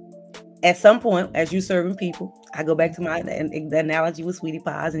 Okay. At some point, as you serving people, I go back to my the analogy with Sweetie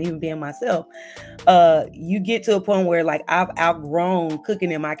Pies and even being myself. You get to a point where like I've outgrown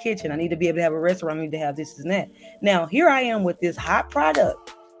cooking in my kitchen. I need to be able to have a restaurant. I need to have this and that. Now here I am with this hot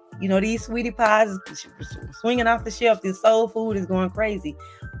product. You know, these Sweetie Pies swinging off the shelf. This soul food is going crazy.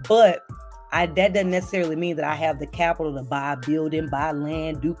 But that doesn't necessarily mean that I have the capital to buy a building, buy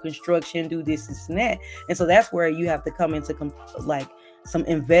land, do construction, do this and that. And so that's where you have to come into like some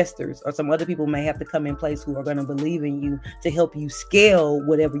investors or some other people may have to come in place who are going to believe in you to help you scale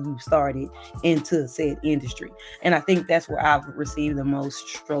whatever you started into said industry. And I think that's where I've received the most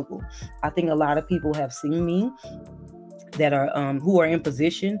struggle. I think a lot of people have seen me that are who are in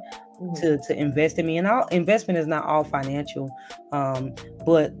position to invest in me, and our investment is not all financial,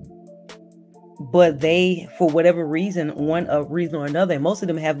 but they, for whatever reason, one reason or another, and most of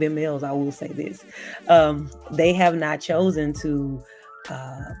them have been males, I will say this, they have not chosen to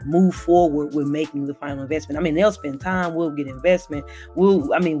move forward with making the final investment. I mean, they'll spend time, we'll get investment,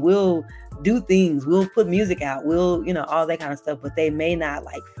 we'll do things, we'll put music out, we'll, all that kind of stuff, but they may not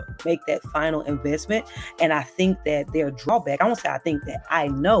like make that final investment. And I think that their drawback, I won't say I think that, I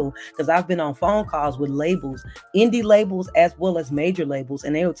know, because I've been on phone calls with labels, indie labels as well as major labels,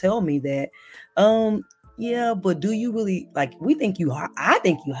 and they'll tell me that, yeah, but do you really, like, we think you hot, I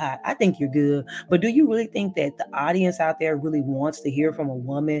think you hot, I think you're good, but do you really think that the audience out there really wants to hear from a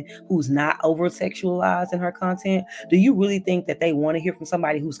woman who's not over sexualized in her content? Do you really think that they want to hear from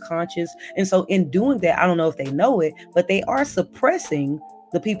somebody who's conscious? And so in doing that, I don't know if they know it, but they are suppressing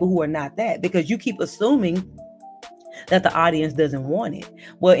the people who are not that, because you keep assuming that the audience doesn't want it.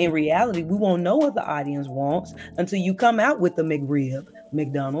 Well, in reality, we won't know what the audience wants until you come out with the McRib,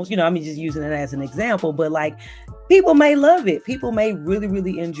 McDonald's. You know, I'm just using it as an example, but like, people may love it. People may really,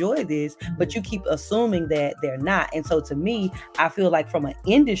 really enjoy this, but you keep assuming that they're not. And so to me, I feel like from an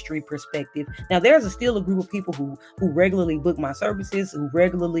industry perspective, now there's still a group of people who regularly book my services, who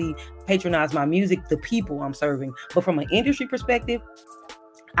regularly patronize my music, the people I'm serving. But from an industry perspective,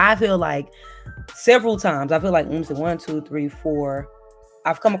 I feel like several times, I've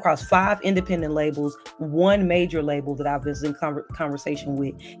come across 5 independent labels, 1 major label that I've been in conversation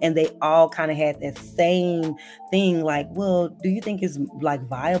with, and they all kind of had that same thing, like, well, do you think it's like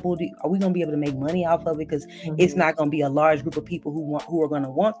viable? Are we going to be able to make money off of it? Because it's not going to be a large group of people who are going to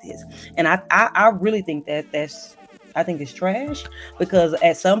want this. And I really think I think it's trash, because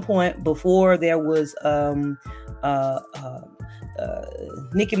at some point before there was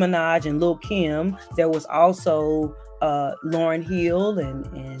Nicki Minaj and Lil Kim, there was also Lauryn Hill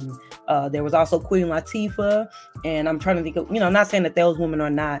and there was also Queen Latifah, and I'm trying to think of, I'm not saying that those women are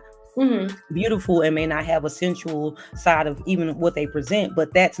not beautiful and may not have a sensual side of even what they present,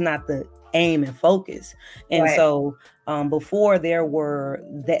 but that's not the aim and focus. And so before there were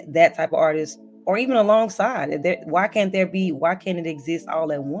that type of artist, or even alongside, why can't it exist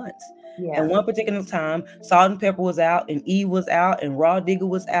all at once? At one particular time, Salt-N-Pepa was out, and Eve was out, and Raw Digger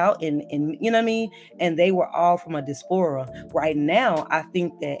was out, and you know what I mean? And they were all from a diaspora. Right now, I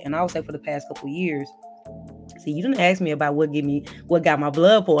think that, and I would say for the past couple of years, see, you didn't ask me about what got my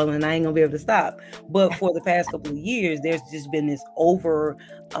blood boiling, and I ain't gonna be able to stop. But for the past couple of years, there's just been this over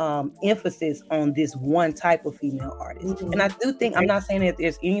emphasis on this one type of female artist. And I do think, I'm not saying that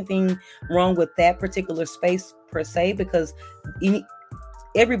there's anything wrong with that particular space per se, because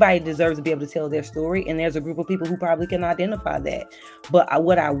everybody deserves to be able to tell their story, and there's a group of people who probably can identify that. But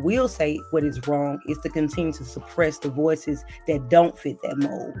what I will say, what is wrong, is to continue to suppress the voices that don't fit that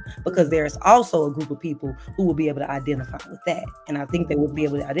mold, because there's also a group of people who will be able to identify with that, and I think they would be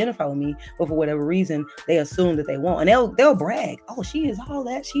able to identify with me, but for whatever reason, they assume that they won't, and they'll brag, oh, she is all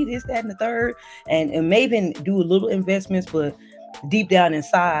that, she this, that, and the third, and maybe do a little investments, but deep down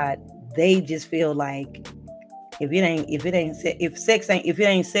inside, they just feel like, if it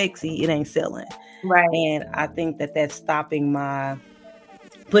ain't sexy, it ain't selling. Right. And I think that that's stopping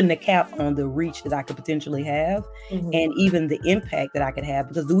putting a cap on the reach that I could potentially have, and even the impact that I could have.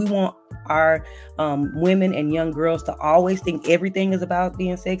 Because do we want our women and young girls to always think everything is about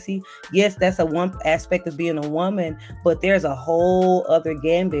being sexy? Yes, that's one aspect of being a woman, but there's a whole other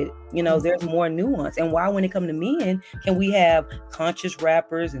gambit. There's more nuance. And why, when it comes to men, can we have conscious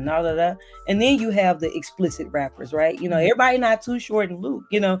rappers and all of that? And then you have the explicit rappers, right? Everybody not Too Short and Luke.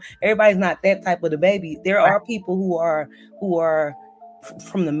 Everybody's not that type of the baby. There are people who are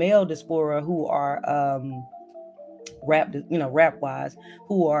from the male diaspora who are rap wise,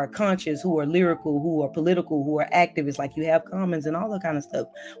 who are conscious, who are lyrical, who are political, who are activists, like you have Commons and all that kind of stuff.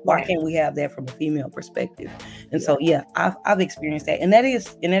 Why can't we have that from a female perspective? And so I've experienced that, and that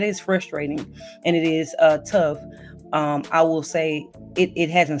is frustrating, and it is tough. I will say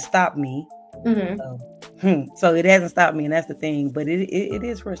it hasn't stopped me. So it hasn't stopped me, and that's the thing, but it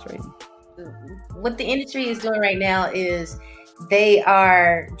is frustrating. What the industry is doing right now is they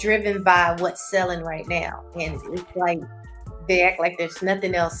are driven by what's selling right now. And it's like, they act like there's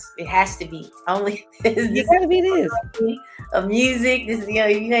nothing else. It has to be only this. It gotta be this. Of music. This is, you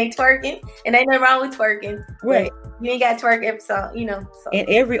ain't twerking. And ain't nothing wrong with twerking. Right. You ain't got to twerk every song, So. And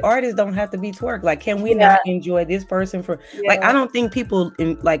every artist don't have to be twerk. Like, can we not enjoy this person for, like, I don't think people,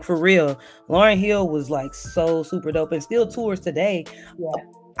 for real, Lauryn Hill was like so super dope and still tours today. Yeah.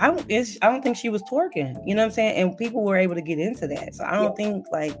 I don't think she was twerking, you know what I'm saying? And people were able to get into that. So I don't think,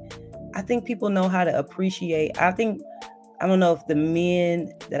 I think people know how to appreciate. I don't know if the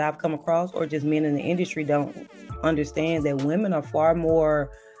men that I've come across, or just men in the industry, don't understand that women are far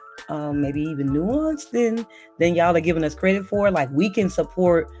more maybe even nuanced than y'all are giving us credit for. Like, we can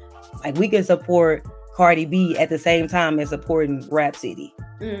support Cardi B at the same time as supporting Rhapsody.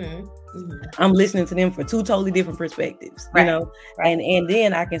 I'm listening to them for 2 totally different perspectives, Right. And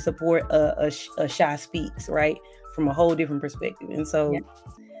then I can support a Shy Speaks, right, from a whole different perspective. And so,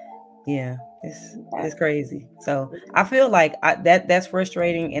 it's crazy. So I feel like that's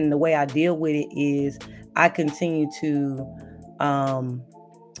frustrating, and the way I deal with it is I continue to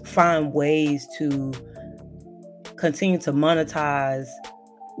find ways to continue to monetize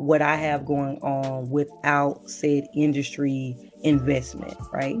what I have going on without said industry investment,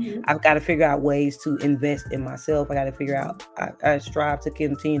 right? I've got to figure out ways to invest in myself. I got to figure out, I strive to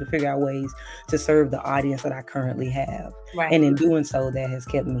continue to figure out ways to serve the audience that I currently have. Right. And in doing so, that has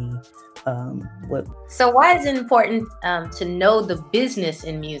kept me So why is it important to know the business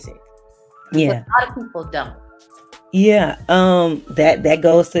in music? Yeah. But a lot of people don't. Yeah. That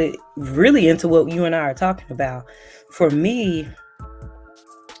goes to really into what you and I are talking about. For me,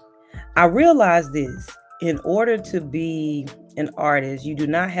 I realized this: in order to be an artist, you do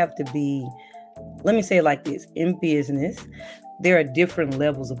not have to be, let me say it like this, in business, there are different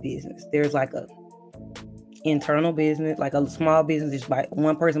levels of business. There's like a internal business, like a small business, just by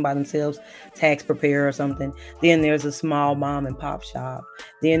one person by themselves, tax preparer or something. Then there's a small mom and pop shop.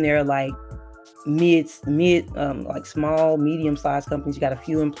 Then there are like like small, medium-sized companies. You got a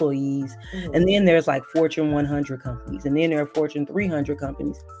few employees. And then there's like Fortune 100 companies. And then there are Fortune 300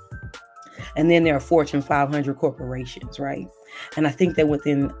 companies. And then there are Fortune 500 corporations, right? And I think that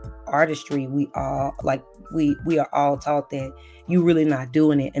within artistry, we are all taught that you're really not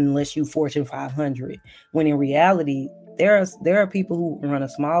doing it unless you Fortune 500. When in reality, there are people who run a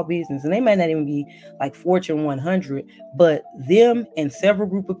small business, and they may not even be like Fortune 100, but them and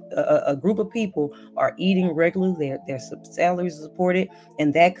a group of people are eating regularly. Their salaries are supported,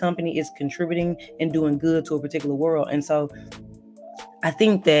 and that company is contributing and doing good to a particular world. And so, I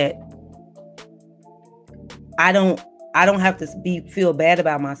think that I don't have to feel bad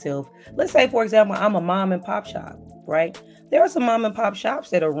about myself. Let's say, for example, I'm a mom and pop shop, right? There are some mom and pop shops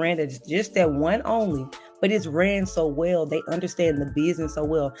that are ran as just that one only, but it's ran so well. They understand the business so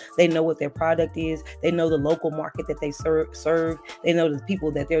well. They know what their product is. They know the local market that they serve. They know the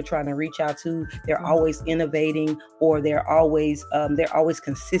people that they're trying to reach out to. They're always innovating, or they're always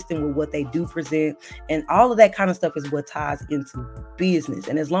consistent with what they do present. And all of that kind of stuff is what ties into business.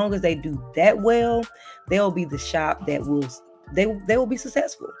 And as long as they do that well, they'll be the shop that will be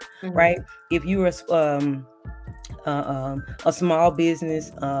successful, right? If you're a small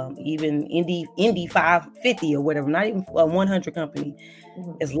business, even Indy 550 or whatever, not even a 100 company,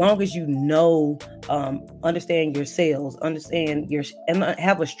 as long as you know, understand your sales, and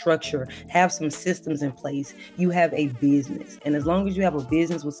have a structure, have some systems in place, you have a business. And as long as you have a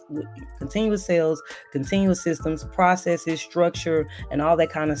business with continuous sales, continuous systems, processes, structure, and all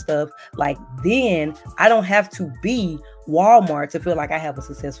that kind of stuff, like, then I don't have to be Walmart to feel like I have a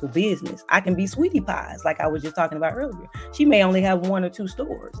successful business. I can be Sweetie Pies, like I was just talking about earlier. She may only have 1 or 2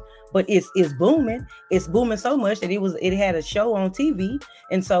 stores, but it's booming. It's booming so much that it had a show on TV.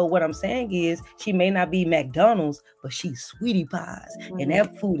 And so what I'm saying is, she may not be McDonald's, but she's Sweetie Pies, and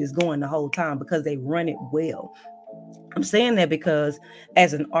that food is going the whole time because they run it well. I'm saying that because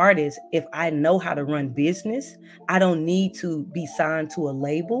as an artist, if I know how to run business, I don't need to be signed to a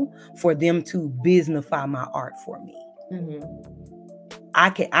label for them to businessify my art for me. I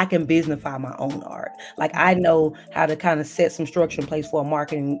can businessify my own art. Like, I know how to kind of set some structure in place for a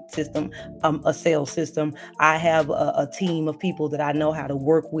marketing system, a sales system. I have a team of people that I know how to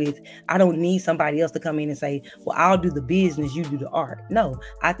work with. I don't need somebody else to come in and say, well, I'll do the business, you do the art. No,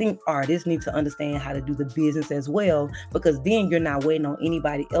 I think artists need to understand how to do the business as well, because then you're not waiting on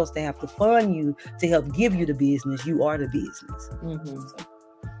anybody else to have to fund you to help give you the business. You are the business. So.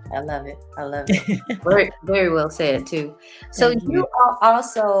 I love it. Very, very well said too. So you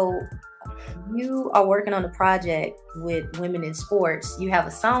are working on a project with women in sports. You have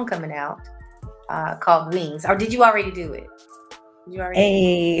a song coming out called Wings. Or did you already do it?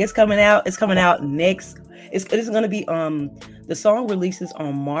 It's coming out. It's coming out next. It's going to be the song releases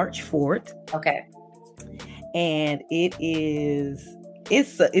on March 4th. Okay. And it's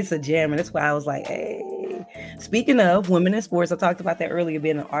a jam, and that's why I was like, hey. Speaking of women in sports, I talked about that earlier,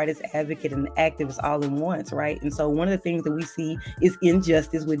 being an artist, advocate, and activist all in once, right? And so one of the things that we see is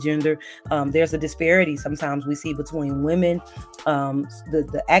injustice with gender. There's a disparity sometimes we see between women,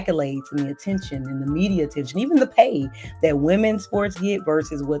 the accolades and the attention and the media attention, even the pay that women's sports get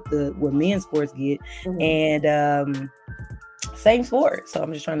versus what men's sports get. And same sport. So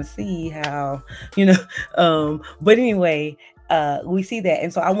I'm just trying to see how, but anyway, we see that.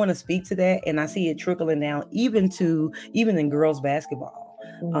 And so I want to speak to that. And I see it trickling down even in girls basketball.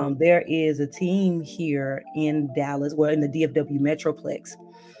 There is a team here in Dallas, in the DFW Metroplex,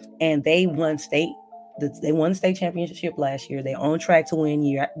 and they won the state championship last year. They're on track to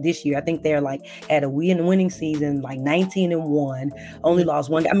win this year. I think they're like at a winning season, like 19-1, only lost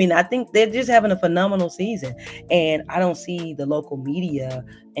one. I mean, I think they're just having a phenomenal season, and I don't see the local media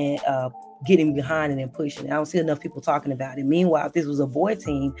and getting behind it and pushing it. I don't see enough people talking about it. Meanwhile, if this was a boy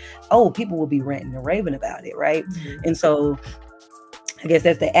team, people would be ranting and raving about it, right? And so I guess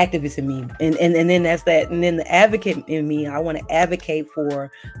that's the activist in me, and then that's that, and then the advocate in me. I want to advocate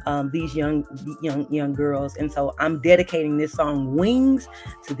for these young girls, and so I'm dedicating this song "Wings"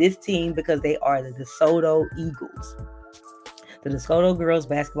 to this team because they are the DeSoto Eagles. The DeSoto girls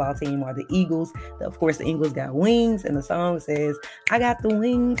basketball team are the Eagles. Of course, the Eagles got wings, and the song says, "I got the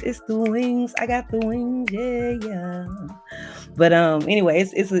wings, it's the wings, I got the wings, yeah." But anyway,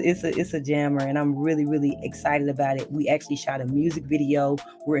 it's a jammer, and I'm really, really excited about it. We actually shot a music video.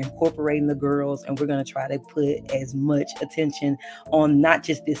 We're incorporating the girls, and we're gonna try to put as much attention on not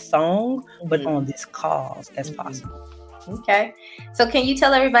just this song, but on this cause as possible. Okay, so can you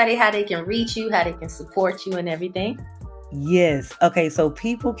tell everybody how they can reach you, how they can support you, and everything? Yes. Okay. So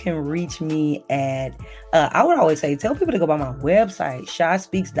people can reach me at, I would always say, tell people to go by my website,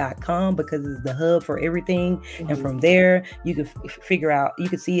 shyspeaks.com, because it's the hub for everything. Mm-hmm. And from there, you can figure out, you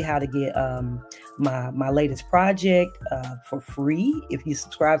can see how to get my latest project for free if you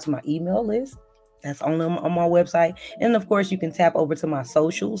subscribe to my email list. That's on my website. And of course, you can tap over to my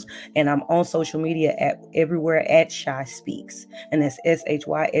socials, and I'm on social media everywhere at Shy Speaks, and that's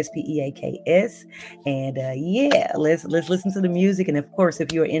SHYSPEAKS. And yeah, let's listen to the music. And of course,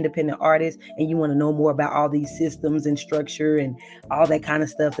 if you're an independent artist and you want to know more about all these systems and structure and all that kind of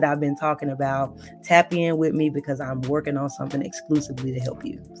stuff that I've been talking about, tap in with me because I'm working on something exclusively to help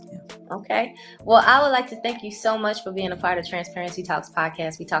you. Yeah. Okay. Well, I would like to thank you so much for being a part of Transparency Talks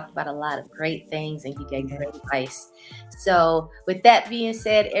podcast. We talked about a lot of great things and you gave great advice. So with that being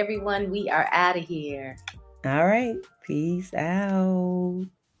said, everyone, we are out of here. All right. Peace out.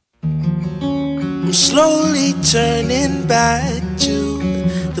 I'm slowly turning back to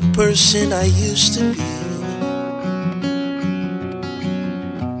the person I used to be.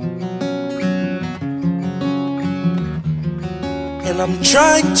 And I'm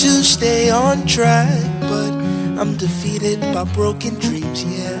trying to stay on track, but I'm defeated by broken dreams,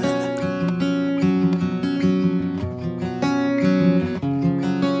 yeah.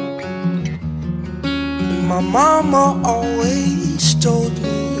 And my mama always told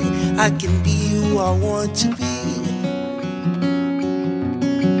me I can be who I want to be.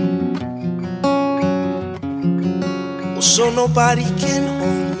 Well, so nobody can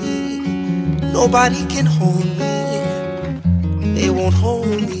hold me, nobody can hold me. They won't hold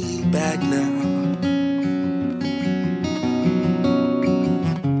me back now.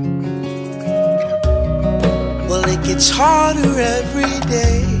 Well, it gets harder every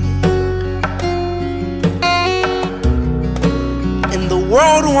day, and the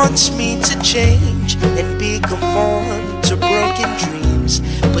world wants me to change and be conformed to broken dreams.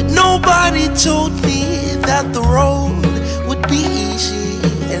 But nobody told me that the road would be easy,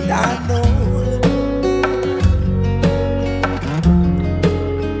 and I know.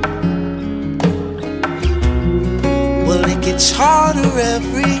 It's harder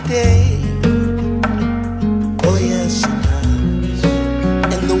every day. Oh yes it does.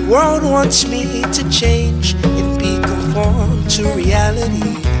 And the world wants me to change and be conformed to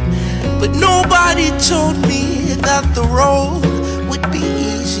reality. But nobody told me that the road would be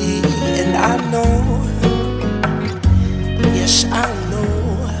easy, and I know.